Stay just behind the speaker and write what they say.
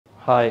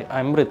Hi,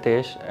 I'm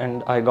Ritesh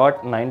and I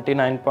got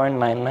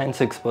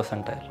 99.996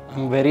 percentile.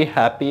 I'm very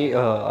happy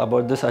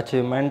about this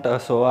achievement,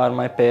 so are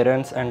my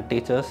parents and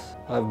teachers.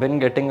 I've been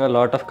getting a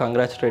lot of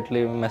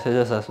congratulatory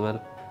messages as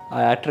well.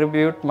 I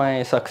attribute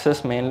my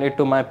success mainly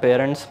to my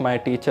parents, my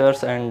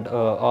teachers and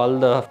all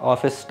the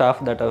office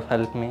staff that have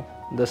helped me.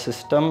 The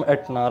system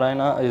at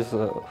Narayana is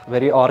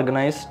very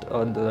organized.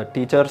 The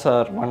teachers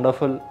are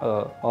wonderful.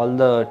 All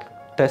the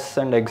tests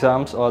and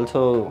exams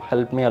also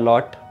help me a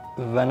lot.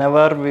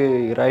 Whenever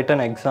we write an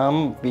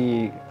exam,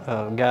 we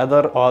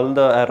gather all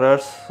the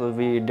errors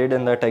we did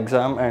in that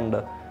exam and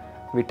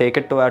we take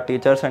it to our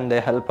teachers and they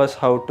help us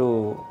how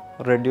to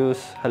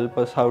reduce, help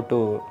us how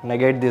to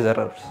negate these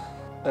errors.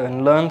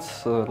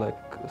 NLearn's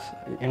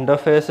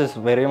interface is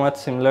very much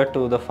similar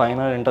to the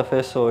final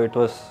interface, so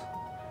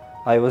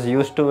I was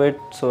used to it,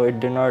 so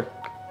it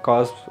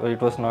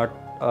was not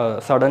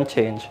a sudden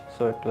change,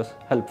 so it was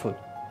helpful.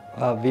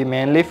 We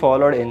mainly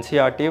followed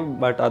NCERT,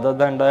 but other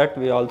than that,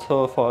 we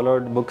also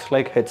followed books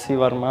like H.C.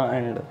 Verma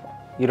and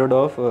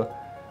Irodov,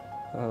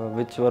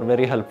 which were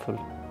very helpful.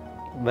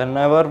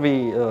 Whenever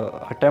we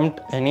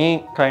attempt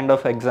any kind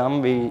of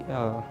exam, we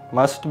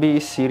must be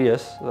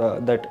serious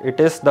that it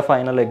is the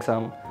final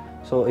exam.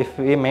 So if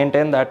we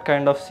maintain that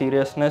kind of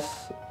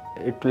seriousness,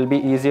 it will be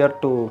easier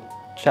to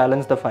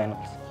challenge the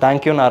finals.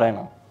 Thank you,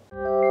 Narayana.